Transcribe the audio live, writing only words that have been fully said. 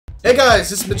Hey guys,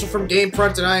 this is Mitchell from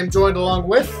Gamefront, and I am joined along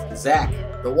with Zach,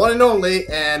 the one and only,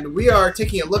 and we are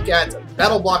taking a look at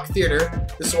Battleblock Theater.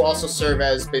 This will also serve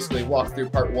as basically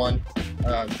walkthrough part 1.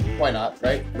 Why not,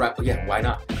 right? Right, yeah, why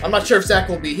not? I'm not sure if Zach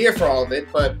will be here for all of it,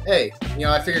 but hey, you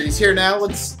know, I figure he's here now.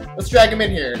 Let's drag him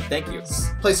in here. Thank you. Let's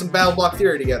play some Battleblock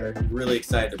Theater together. Really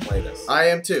excited to play this. I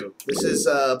am too. This is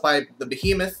by the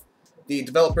Behemoth, the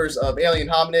developers of Alien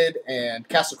Hominid and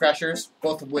Castle Crashers,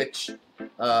 both of which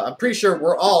I'm pretty sure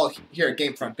we're all here at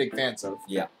Gamefront big fans of.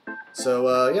 Yeah.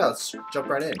 So yeah, let's jump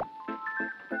right in.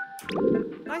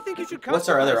 I think you should. What's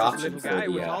our other option for guy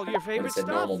the with all your favorite stuff?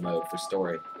 normal mode for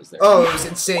story? Is there? Oh, it was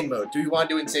insane mode. Do you want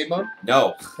to do insane mode?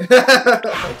 No.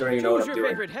 I don't even know what Choose I'm your doing.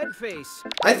 favorite head face.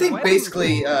 I think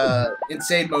basically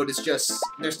insane mode is just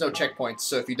there's no checkpoints,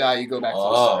 so if you die, you go back to the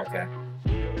Oh, start.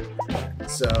 okay.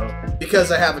 So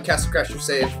because I have a Castle Crasher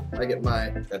save, I get my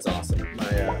That's awesome.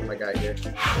 my guy here.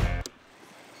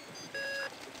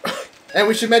 And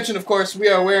we should mention, of course, we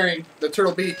are wearing the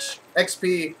Turtle Beach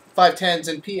XP 510s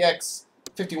and PX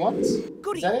 51s.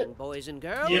 Good Is that evening, it? boys and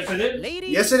girls. Yes, it is. Ladies.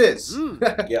 Yes, it is.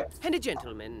 Yep. And a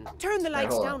gentleman. Turn the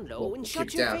lights hold down on. low We'll and keep shut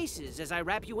it your down. faces as I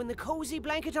wrap you in the cozy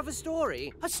blanket of a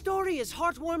story. A story as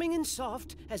heartwarming and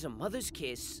soft as a mother's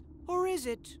kiss. Or is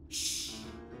it? Shh.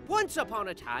 Once upon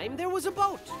a time, there was a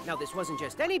boat. Now, this wasn't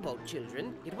just any boat,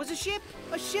 children. It was a ship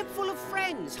full of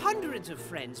friends, hundreds of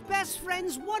friends, best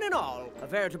friends, one and all. A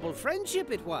veritable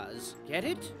friendship it was. Get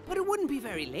it? But it wouldn't be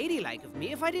very ladylike of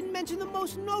me if I didn't mention the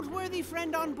most noteworthy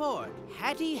friend on board,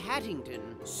 Hattie Hattington.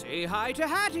 Say hi to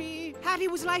Hattie. Hattie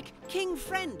was like king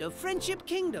friend of Friendship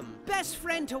Kingdom, best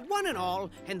friend to one and all,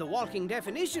 and the walking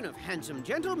definition of handsome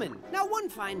gentleman. Now, one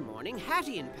fine morning,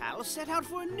 Hattie and pals set out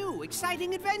for a new,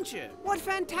 exciting adventure. What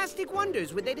fantastic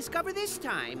wonders would they discover this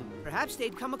time? Perhaps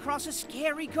they'd come across a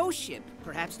scary ghost ship.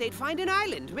 Perhaps they'd find an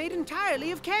island made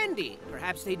entirely of candy.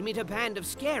 Perhaps they'd meet a band of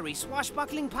scary,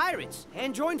 swashbuckling pirates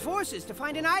and join forces to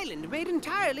find an island made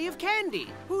entirely of candy.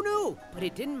 Who knew? But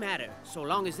it didn't matter. So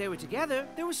long as they were together,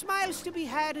 there were smiles to be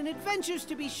had and adventures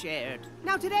to be shared.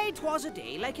 Now today, 'twas a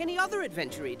day like any other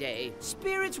adventure-y day.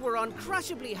 Spirits were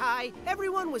uncrushably high,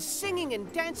 everyone was singing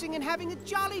and dancing and having a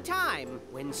jolly time.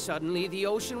 When suddenly the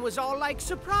ocean was all like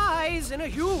surprise, and a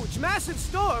huge, massive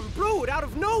storm brewed out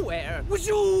of nowhere. Boy,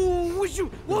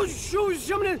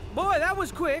 that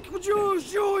was quick.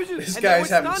 This guy's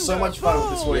having so much fun with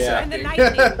this voice And the acting.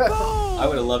 lightning, boom, I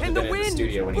would have loved to and have the been in the wind,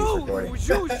 studio when he was boom,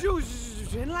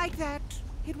 recording. And like that,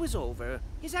 it was over.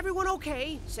 Is everyone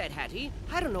okay? Said Hattie.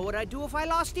 I don't know what I'd do if I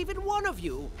lost even one of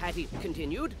you, Hattie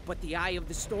continued. But the eye of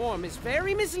the storm is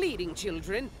very misleading,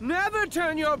 children. Never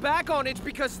turn your back on it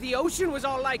because the ocean was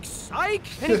all like, psych!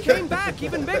 And it came back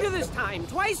even bigger this time,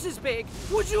 twice as big.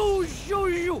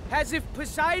 As if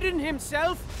Poseidon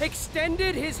himself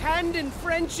extended his hand in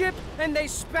friendship and they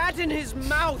spat in his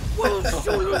mouth.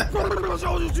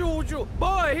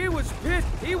 Boy, he was pissed.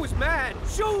 He was mad.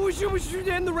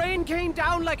 Then the rain came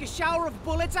down like a shower of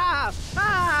bullets.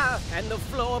 And the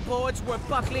floorboards were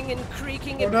buckling and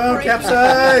creaking and no, breaking.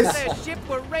 capsize! Their ship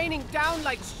were raining down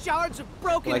like shards of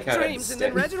broken Like how dreams. that And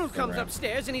then stick Reginald comes around.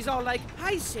 upstairs and he's all like,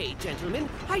 I say, gentlemen,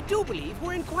 I do believe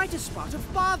we're in quite a spot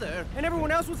of bother. And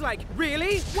everyone else was like,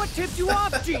 really? What tipped you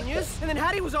off, genius? And then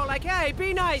Hattie was all like, hey,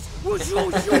 be nice.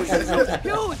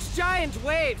 Huge giant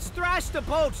waves thrashed the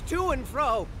boat to and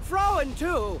fro and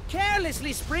to,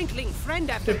 carelessly sprinkling friend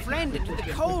after friend into the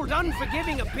cold,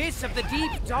 unforgiving abyss of the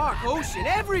deep, dark ocean.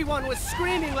 Everyone was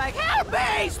screaming like, help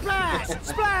me! Splash!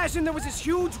 Splash! And there was this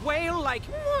huge whale like,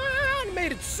 and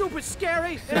made it super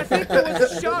scary. And I think there was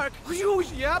a shark.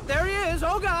 Yep, there he is.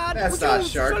 Oh, God. That's not a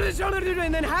shark.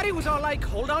 And then Hattie was all like,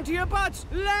 hold on to your butts.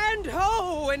 Land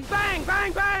ho! And bang,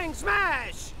 bang, bang,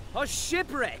 smash! A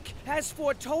shipwreck, as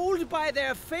foretold by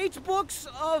their fate books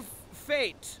of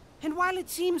fate. And while it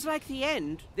seems like the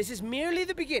end, this is merely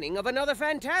the beginning of another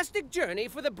fantastic journey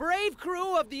for the brave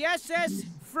crew of the SS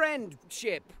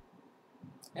Friendship.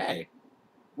 Hey.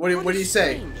 What do you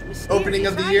say? Strange, mysterious Opening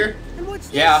of the year? And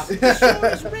what's Yeah. this? The shore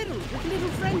is riddled with little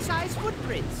friend-sized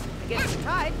footprints. I guess the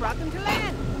tide brought them to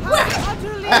land. How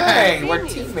utterly Hey, we're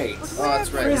convenient. teammates. But Oh,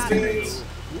 that's where right. could that Teammates. be?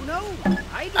 Who knows?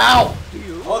 I don't. Ow! Do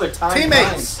you? Oh, they're time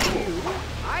Teammates! Do you?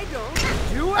 I don't.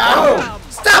 Do Ow! I?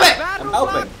 Stop it! I'm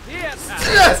helping. Yes.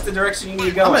 That's the direction you need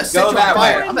to go. I'm gonna set Go you that on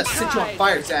fire. way. I'm gonna set you on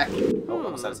fire, Zach. Oh,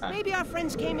 almost out of time. Maybe our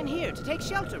friends came in here to take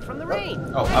shelter from the rain.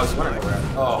 Oh, I was wondering where.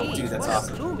 Oh, Geez, dude, that's what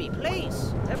awesome. a gloomy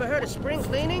place. Ever heard of spring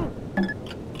cleaning?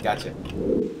 Gotcha.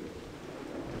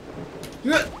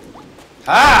 Ah!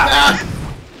 Ah!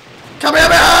 Come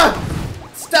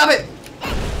here! Stop it!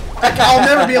 I'll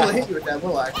never be able to hit you with that,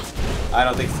 will I? I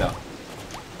don't think so.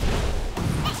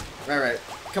 Alright,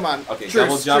 come on. Okay, Truce,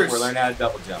 double jump. truce. We're learning how to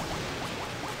double jump.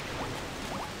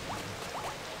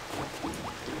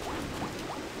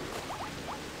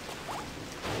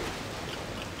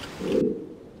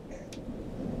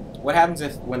 What happens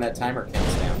when that timer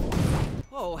counts down?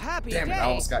 Oh, happy Damn it, day. I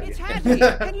almost got It's you. Happy.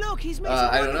 And look, he's made some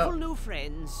I don't know. wonderful new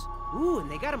friends. Ooh,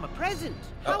 and they got him a present.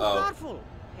 How thoughtful.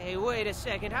 Hey, wait a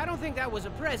second. I don't think that was a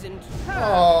present.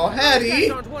 Oh, Hattie. Those guys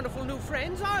aren't wonderful new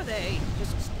friends, are they?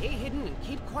 Just stay hidden and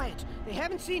keep quiet. They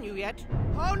haven't seen you yet.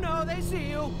 Oh, no, they see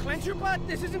you. Clench your butt.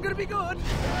 This isn't going to be good.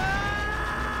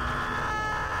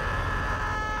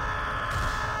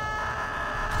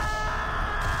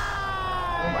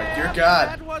 Oh my dear God.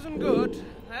 That wasn't good.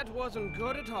 That wasn't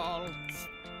good at all.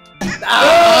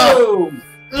 Oh!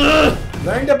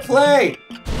 Learn to play!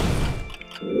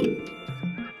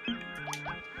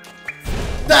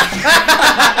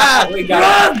 We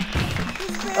got it.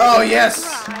 Oh, yes!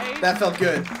 That felt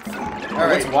good.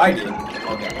 Alright. What's Y do?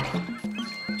 Okay.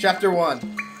 Chapter 1.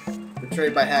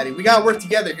 Betrayed by Hattie. We gotta work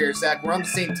together here, Zach. We're on the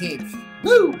same team.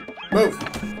 Woo! Move.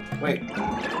 Wait.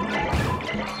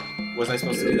 Was I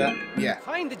supposed to do that? Yeah.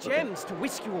 Find the gems to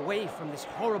whisk you away from this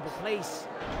horrible place.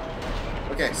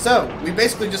 Okay, so, we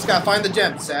basically just gotta find the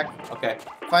gems, Zach. Okay.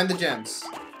 Find the gems.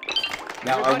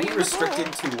 Now, are we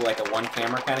restricted to like a one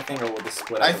camera kind of thing, or will this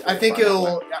split up? I think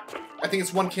it'll... I think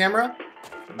it's one camera.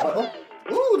 Oh.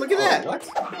 Ooh, look at that. What?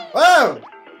 Whoa!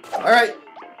 Alright.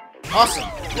 Awesome.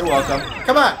 You're welcome.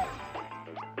 Come on.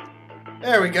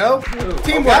 There we go. Ooh,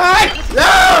 Teamwork. okay.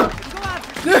 No! Go out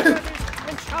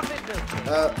and chop it.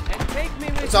 And take me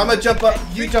with So I'm gonna jump up.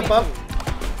 You jump up.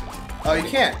 Oh, you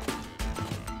can't.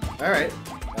 Alright.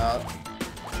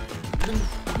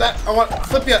 That, I want to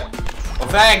flip you. Well,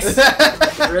 thanks.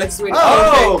 Really sweet.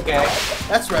 Oh, okay.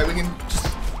 That's right, we can just...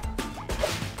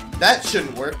 That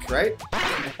shouldn't work, right?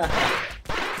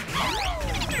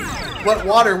 What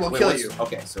water will kill you?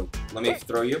 Okay, so let me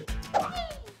throw you.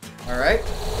 Alright.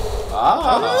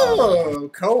 Oh. Oh,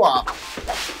 co-op.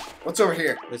 What's over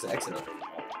here? There's an exit over here.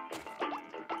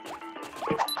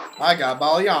 I got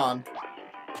Balyan.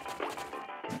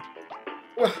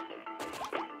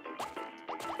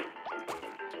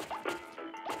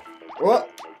 What?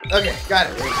 Okay, got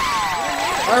it.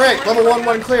 Alright, level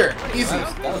 1 clear. Easy.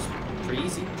 That was pretty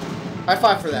easy. High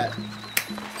five for that.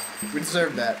 We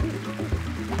deserved that.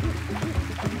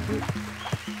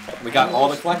 We got all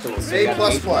the collectibles. So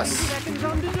A++. seconds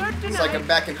on dessert It's like I'm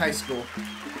back in high school.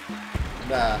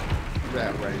 Nah.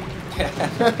 Yeah, right.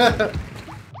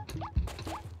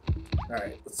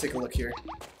 Alright, let's take a look here.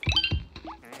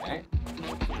 Okay.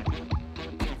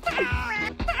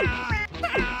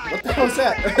 What the hell is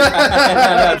that?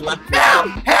 Help!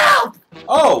 Help!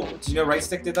 Oh! Did you know right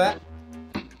stick did that?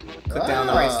 Click down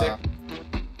the right stick.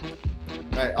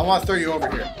 Alright, I want to throw you over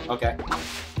here. Okay.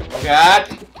 Oh god!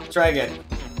 Try again.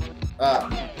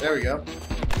 There we go.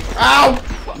 Ow!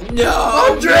 No!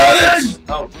 I'm drowning!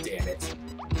 Oh, damn it.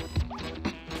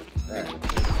 Alright.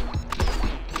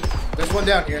 There's one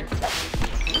down here.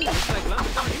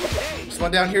 There's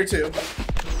one down here too.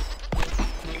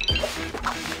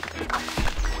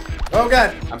 Oh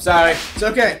god! I'm sorry. It's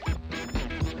okay.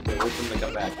 Okay, wait for them to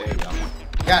come back. There you go.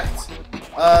 Got it.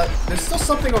 There's still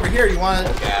something over here. You wanna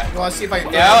see if I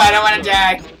can... No, I don't want to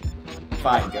die.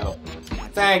 Fine, go.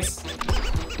 Thanks.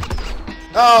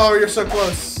 Oh, you're so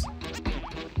close.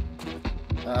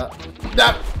 I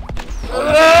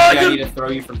need to throw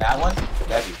you from that one?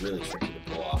 That'd be really tricky to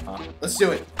pull off, huh? Let's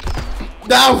do it.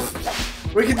 No!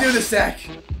 We can do this, Zach.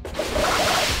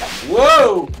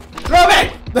 Whoa! Throw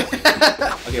me!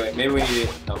 Okay, wait, maybe we need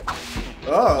to... Oh,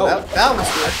 Oh, that was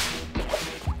good.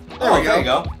 There we go. There you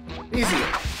go. Easy.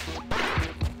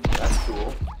 That's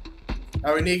cool.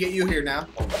 Alright, we need to get you here now.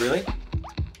 Oh, really?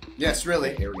 Yes, really.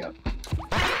 Okay, here we go.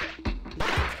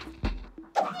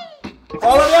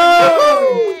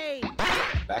 Oh no!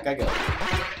 Back I go.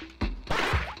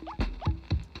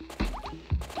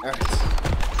 Alright.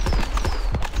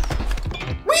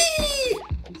 Whee!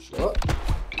 Oh,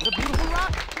 The beautiful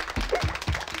rock.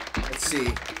 let's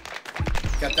see.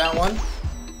 Got that one.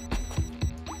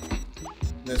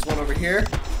 There's one over here.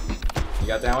 You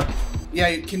got that one?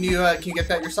 Yeah, can you get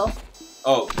that yourself?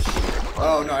 Oh.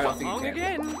 Oh no, I don't think you Wrong can.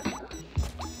 again.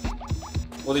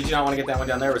 Well, did you not want to get that one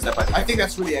down there, or was that by the... I think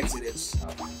that's where the exit is.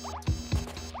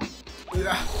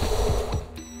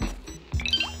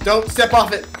 Don't step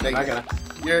off it. I'm not gonna.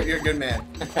 You're a good man.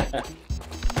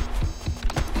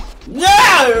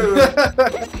 No!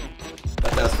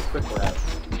 That was the quick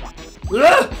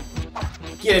grab.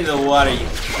 Get into the water, you.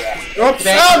 Oops.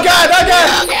 Oh god! Oh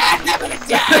god! I'm gonna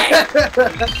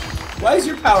die! Why is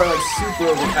your power like super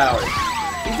overpowered?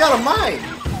 You got a mine.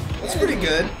 That's pretty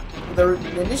good. The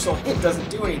initial hit doesn't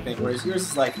do anything, whereas yours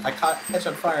is like, I catch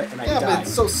on fire and I die. Yeah, but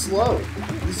it's so slow.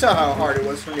 You saw how hard it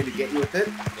was for me to get you with it.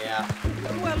 Yeah.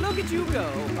 Well, look at you go.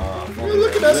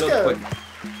 Look at us go.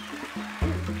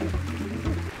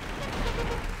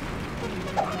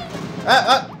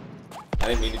 I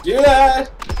didn't mean to do that.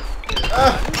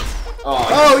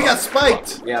 Oh, he got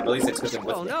spiked. Yeah, but at least I took him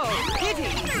with Oh me. no, Kitty!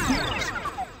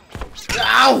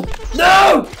 Ow!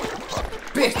 No!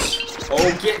 Bitch!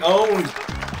 Oh, get owned.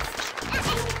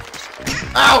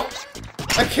 Ow!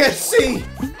 I can't see!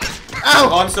 Oh,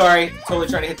 Ow! I'm sorry. Totally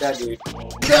trying to hit that dude.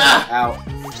 Ah! Ow.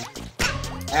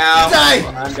 Ow. Die!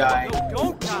 I'm dying. No,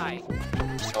 don't die!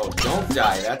 Oh, don't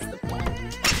die. That's the point.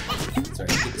 Sorry.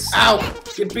 Ow!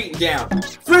 Get beaten down.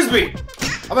 Frisbee!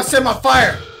 I'm gonna set him on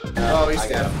fire! Oh, he's I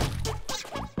got dead. him.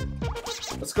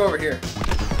 Let's go over here.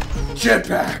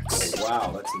 Jetpacks! Oh,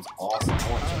 wow, that seems awesome. I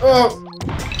want you. Oh!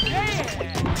 Yeah!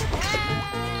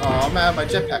 Oh, I'm out of my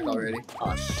jetpack already.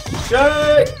 Oh,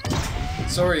 shit!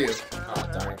 So are you. Oh,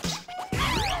 darn it.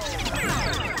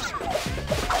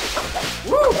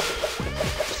 Woo!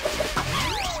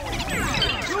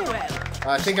 Do well! I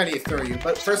think I need to throw you,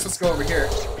 but first let's go over here.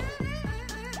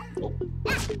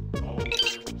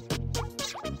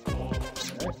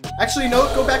 Actually, no,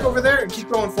 go back over there and keep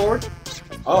going forward.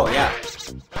 Oh, yeah.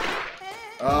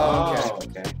 Oh,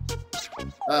 okay.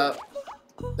 Okay.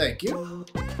 Thank you. No, move!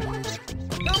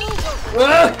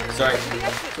 Ah! Sorry.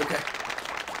 Okay.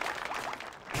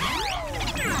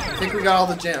 I think we got all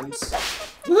the gems.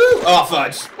 Woo! Oh,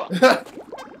 fudge.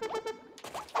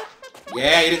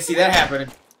 Yeah, you didn't see that happening.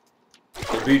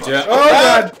 We'll beat ya. Oh,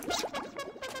 God!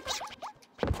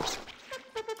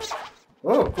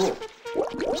 Oh, cool.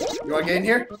 You wanna get in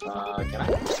here? Can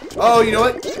I? Oh, you know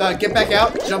what? Get back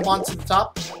out, jump onto the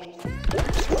top.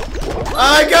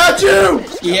 I got you!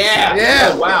 Yeah!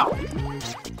 Yeah! Oh, wow.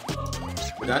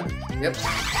 We're done? Yep.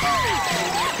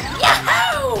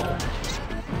 Yahoo!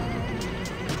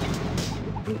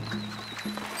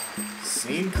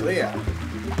 Scene clear.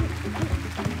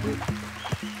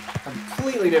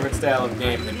 Completely different style of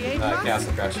game than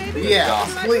Castle Crash. Yeah,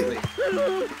 Awesome. completely.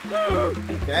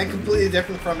 And completely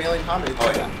different from Alien Hominid.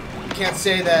 Oh, yeah. You can't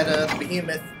say that the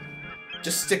Behemoth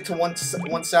just stick to one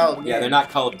style. Yeah, they're not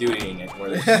Call of Dutying it,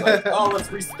 where they're just like, oh, let's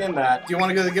reskin that. Do you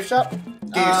want to go to the gift shop?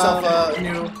 Get yourself a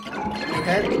new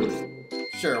head?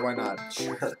 Sure, why not?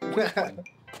 Sure.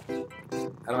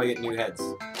 How do I get new heads?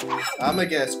 I'm gonna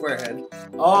get a square head.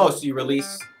 Oh, so you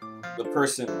release the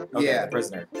person, okay, Yeah. the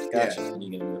prisoner. Gotcha. And you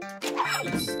get a new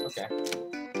piece. Okay.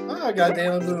 Oh, I got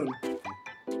Dalen Boone.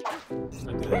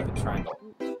 I'll do like a triangle.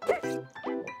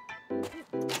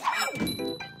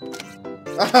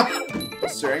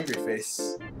 Mr. Angry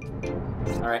Face.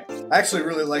 Alright. I actually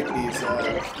really like these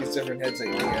different heads that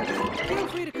you get. Feel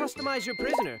free to customize your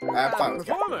prisoner. I'm fine with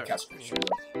Performer. Castle Crash.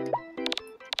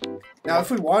 Now,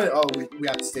 if we wanted, we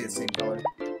have to stay the same color.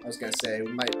 I was gonna say, it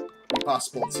might be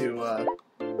possible to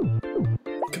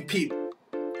compete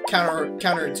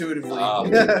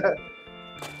counterintuitively.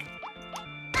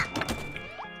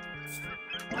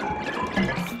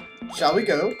 Shall we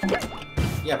go?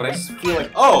 Yeah, but I just feel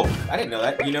like, oh, I didn't know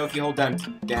that. You know, if you hold down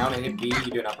and hit B,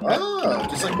 you do an uppercut. Oh,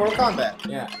 just like Mortal Kombat.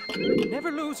 Yeah.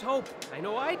 Never lose hope. I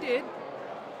know I did.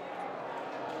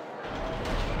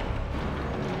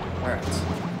 Alright.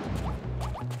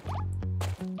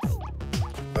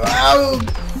 Oh,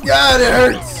 God, it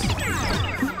hurts!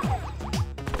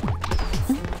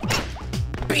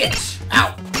 Bitch!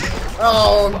 Ow!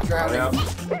 Oh, I'm drowning.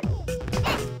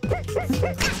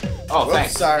 Oh, Oops,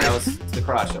 thanks. sorry. That was the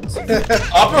crush. I'm sorry.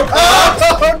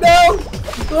 Uppercut! Oh, no!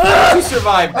 Ah! You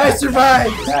survived that. I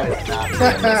survived! That is not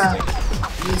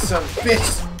realistic. You son of a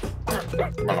bitch!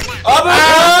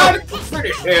 Uppercut!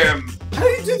 Finish him! How do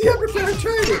you do the uppercut? I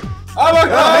tried it!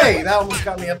 Uppercut! Oh, hey, that almost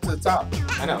got me up to the top.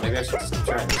 I know, maybe I should just keep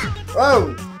trying this.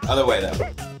 Whoa! Other way, though.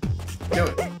 Do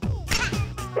it.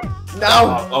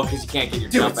 No! Oh, because you can't get your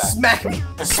Do jump it! back. Smack me!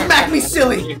 Smack me,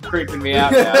 silly! You're creeping me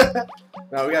out now.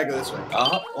 No, we gotta go this way.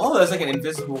 Oh, that's like an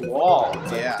invisible wall.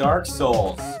 It's like Yeah. Dark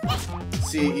Souls.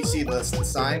 See, you see the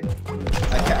sign?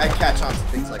 I catch on to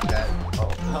things like that. Oh,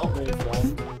 help me,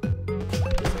 film.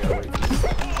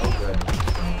 Oh, good.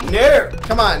 No!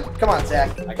 Come on,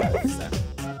 Zach. I got it this time.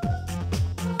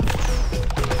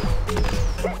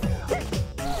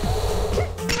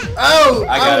 Oh!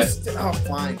 I got Oh,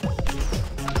 fine.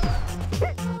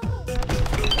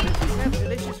 Have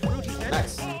delicious fruity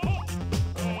snacks. Nice.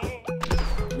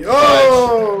 Yo!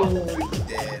 We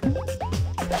did.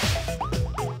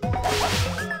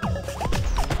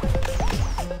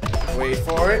 Wait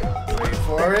for it. Wait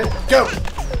for it. Go!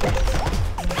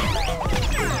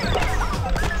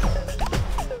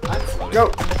 Go!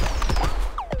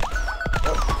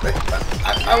 Oh, wait,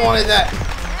 I wanted that.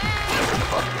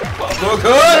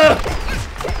 Uppercut!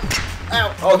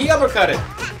 Ow! Oh, he uppercutted.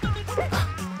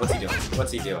 What's he doing?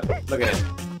 What's he doing? Look at him.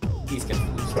 He's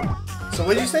confused. So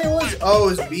what did you say it was? Oh,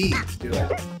 it was B. Do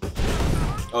it.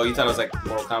 Oh, you thought it was like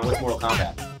Mortal Kombat? What's Mortal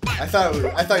Kombat? I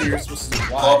thought you were supposed to do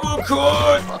Y.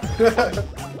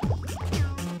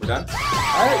 We're done?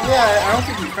 Yeah, I don't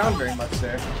think we found very much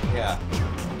there. Yeah. I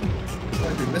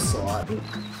think we missed a lot.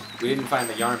 We didn't find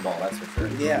the yarn ball, that's for sure.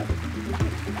 Yeah.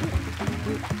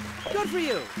 Good for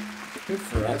you. Good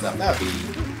for us. That's a That B.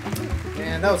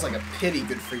 Man, that was like a pity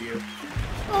good for you.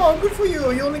 Oh, good for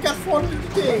you. You only got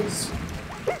 400 days.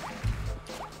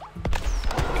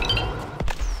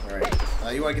 Alright.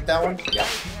 You want to get that one? Yeah.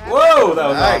 Whoa, that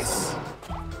was nice. awesome.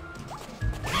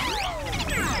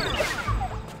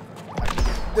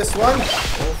 This one.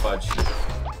 Oh, fudge.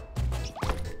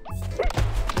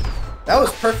 That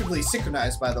was perfectly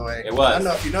synchronized, by the way. It was. I don't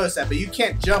know if you noticed that, but you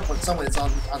can't jump when someone is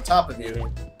on top of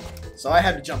you. So I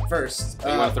had to jump first.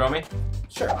 You want to throw me?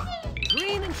 Sure.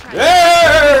 Green and shiny.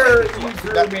 Yeah! You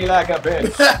threw me like a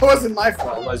bitch. That wasn't my Oh, it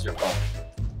fault. was your fault.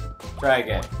 Try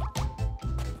again.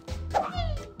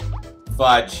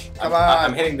 Fudge. Come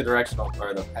I'm on. hitting the directional,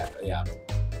 or the, yeah.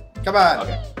 Come on.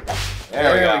 Okay.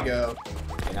 There we go.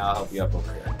 Okay, now I'll help you up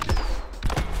over here.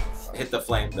 Hit the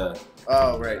flame,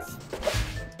 Oh, right.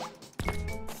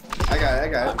 I got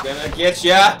it. I'm gonna get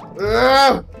ya!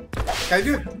 Can I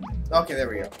do it? Okay, there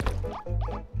we go.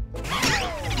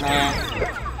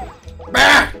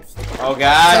 Bah! Oh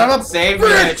god, Son of a save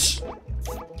bitch! Mitch!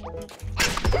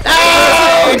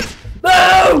 No!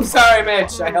 No! Sorry,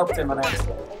 Mitch, I helped him on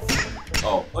accident.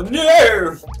 Oh, oh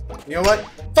no! You know what?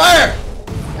 Fire!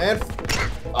 And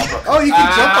oh, you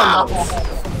can jump on those.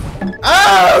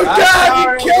 Oh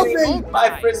god, you killed me! My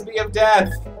frisbee of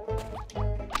death.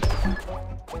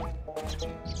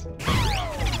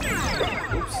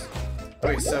 Oops.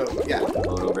 Okay, so yeah.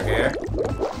 Load over here.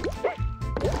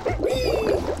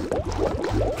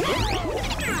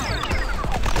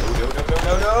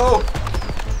 No!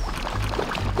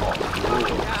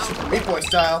 Super Meat Boy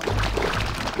style.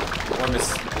 Or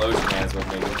Miss Explosion Hands would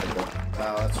make it think of.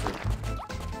 Oh, that's true.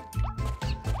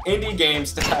 Indie game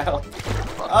style.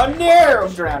 Oh no!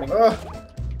 I'm drowning.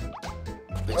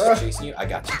 Bitch chasing you? I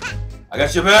got you. I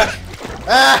got you back!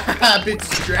 Ah, bitch is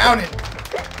drowning.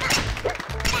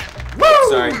 Woo!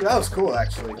 Sorry. That was cool,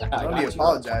 actually. I don't need to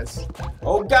apologize.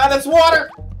 Oh god, that's water!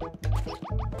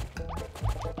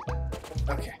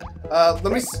 Okay. Let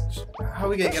me. How are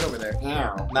we gonna get over there?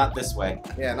 No, not this way.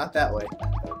 Yeah, not that way.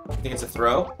 I think it's a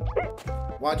throw.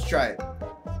 Why don't you try it?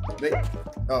 Wait.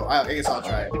 Oh, I guess I'll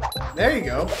try it. There you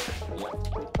go.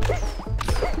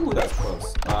 Ooh, that was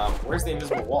close. Where's the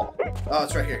invisible wall? Oh,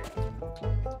 it's right here.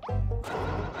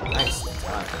 Nice.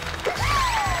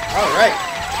 All right.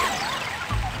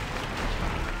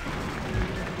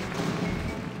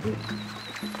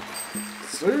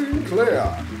 Sinclair.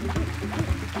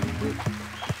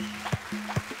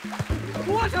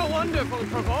 What a wonderful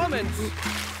performance!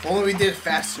 If only we did it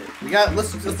faster.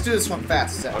 Let's do this one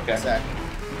fast, Zac. Okay. Zac.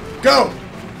 Go!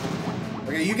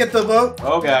 Okay, you get the boat.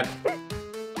 Oh god.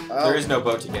 There is no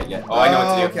boat to get yet. Oh, I know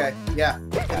what to do. Okay, yeah.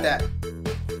 Get that.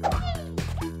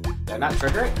 Did I not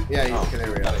trigger it? Yeah, okay,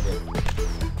 there we go. I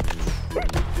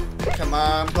did. Come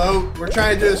on, boat. We're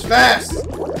trying to do this fast.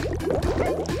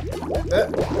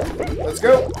 Let's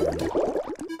go.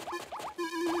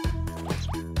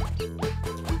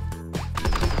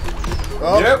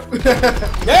 Oh. Yep.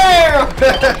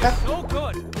 Yeah! So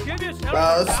good. Give yourself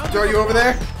Let's throw you over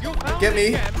there. Get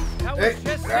me. That was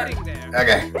just sitting there.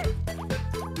 Okay.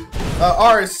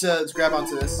 R is to grab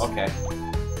onto this. Okay.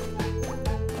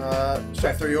 Should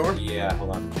I throw you over? Yeah,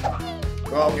 hold on.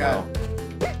 Oh, god.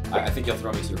 No. I think you'll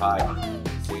throw me too high.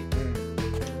 See?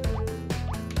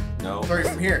 No. Throw you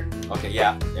from here. Okay,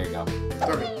 yeah. There you go.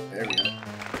 Throw me. There we go.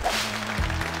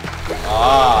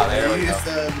 Ah, there we Use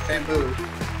go. the bamboo.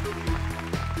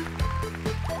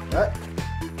 What?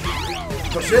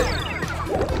 Push it.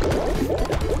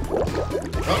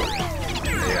 Oh.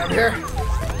 Get out here.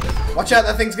 Watch out,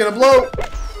 that thing's gonna blow.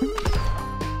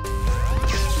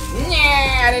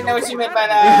 Yeah, I didn't know what you meant by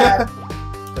that.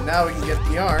 But now we can get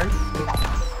the yarn.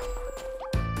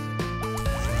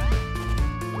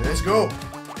 Let's go.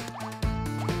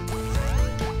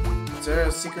 Is there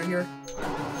a secret here?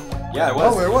 Yeah, there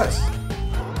was. Oh, there was.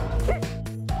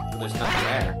 There's nothing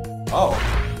there. Oh.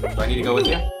 Do I need to go with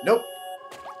you? Nope.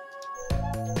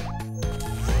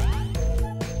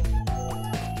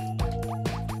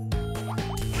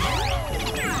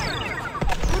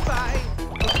 Goodbye.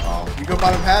 Oh. You go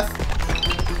bottom path.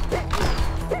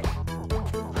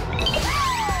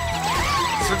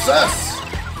 Success!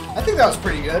 I think that was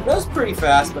pretty good. That was pretty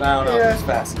fast, but I don't know if it was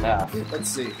fast enough. Let's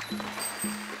see.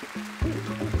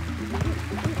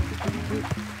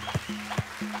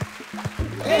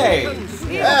 Hey!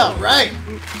 Yeah, right.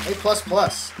 A++. What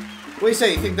do you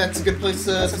say? You think that's a good place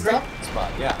to stop? It's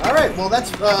spot. Yeah. All right. Well,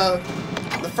 that's the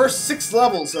first 6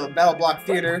 levels of Battleblock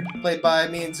Theater, played by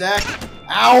me and Zach.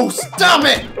 Ow! Stop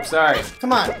it! Sorry.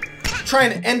 Come on. I'm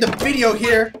trying to end the video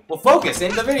here. Well, focus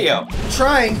in the video. I'm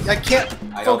trying. I can't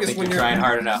I don't focus think when you're you're trying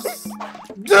hard enough.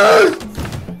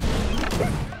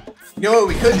 You know what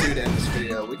we could do to end this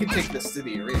video? We could take this to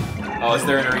the arena. Oh, is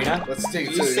there an arena? Let's take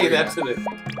it You to the say arena. that to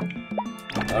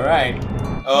the. All right.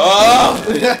 Oh!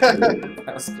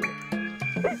 That was good.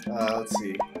 Let's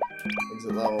see.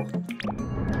 Exit level.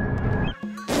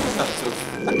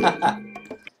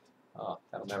 Oh,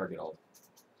 that'll never get old.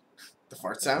 The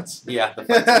fart sounds? Yeah, the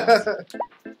fart sounds.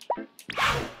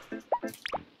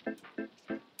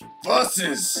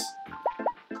 Buses!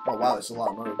 Oh wow, there's a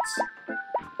lot of modes.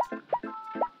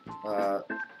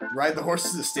 Ride the horse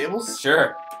to the stables?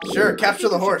 Sure. Sure, capture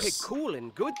the You should horse. Pick cool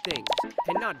and good things,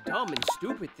 and not dumb and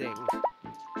stupid things.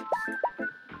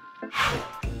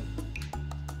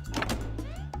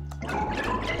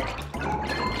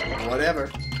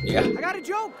 Whatever. Yeah. I got a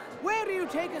joke. Where do you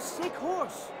take a sick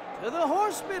horse? To the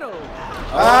hospital.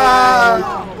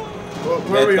 Ah!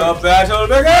 Where are we? Let the battle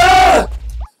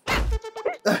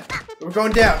begin! We're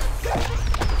going down.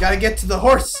 Gotta get to the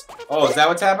horse. Oh, is that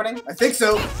what's happening? I think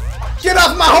so. Get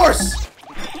off my horse!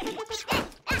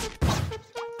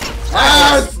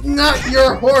 Ah, it's not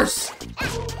your horse.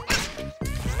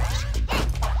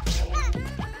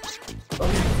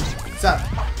 Stop.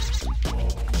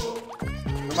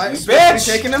 Am I supposed to be bitch!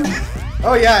 taking him?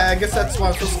 Oh yeah, I guess that's what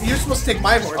I'm supposed to. You're supposed to take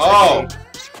my horse. Oh. actually.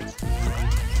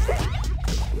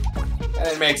 That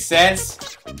didn't make sense.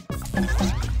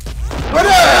 What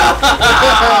up?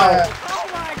 Oh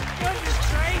my goodness,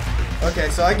 Drake! Okay,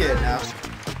 so I get it now.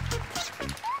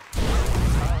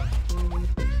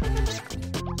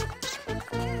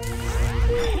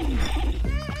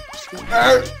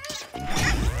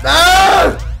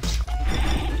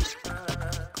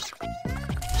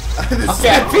 Okay,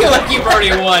 I feel like you've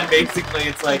already won, basically.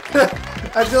 It's like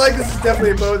I feel like this is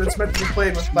definitely a mode that's meant to be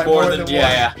played with by more more than than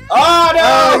yeah, one. yeah. Oh no!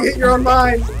 Oh, you hit your own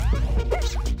mind.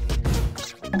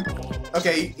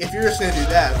 Okay, if you're just gonna do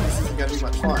that, this isn't gonna be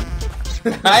much fun.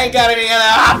 I ain't got any other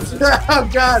options. Oh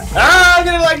God! Ah, I'm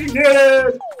gonna like you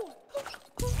did.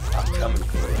 I'm coming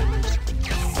for you.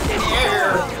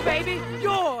 Yours, baby,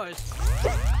 yours.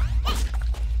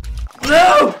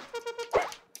 No!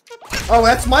 Oh,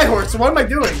 that's my horse. So what am I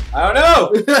doing? I don't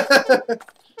know.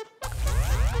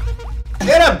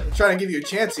 Get him! I'm trying to give you a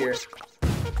chance here.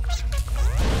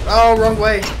 Oh, wrong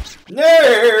way.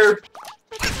 No!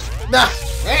 Nah.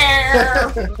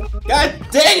 God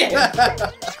dang it!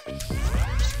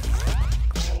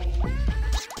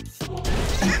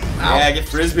 Yeah, get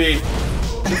frisbee.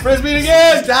 Get frisbee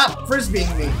again! Stop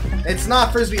frisbeeing me. It's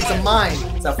not frisbee. It's a mine.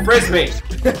 It's a frisbee.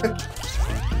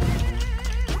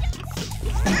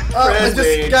 Oh, I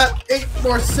Frisbee. just got 8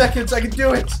 more seconds. I can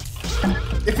do it.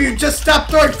 If you just stop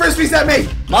throwing frisbees at me.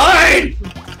 Mine!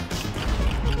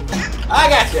 I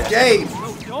got you. Game.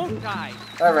 No, don't die.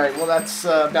 All right. Well, that's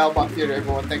Battleblock Theater,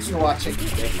 everyone. Thanks for watching.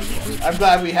 I'm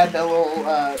glad we had that little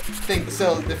thing to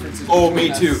settle the differences. Oh,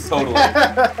 between me too. us. Totally.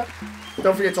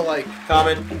 Don't forget to like,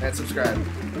 Comment. and subscribe.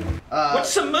 What's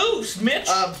some moves, Mitch?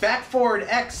 Back forward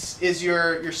X is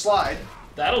your slide.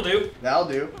 That'll do. That'll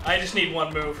do. I just need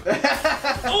one move.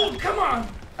 Oh, come on!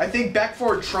 I think back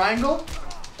forward triangle.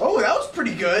 Oh, that was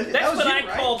pretty good. That's that was what you, I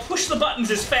right? call push the buttons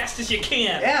as fast as you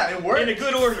can. Yeah, it worked. In a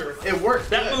good order. It worked.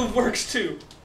 That good. move works too.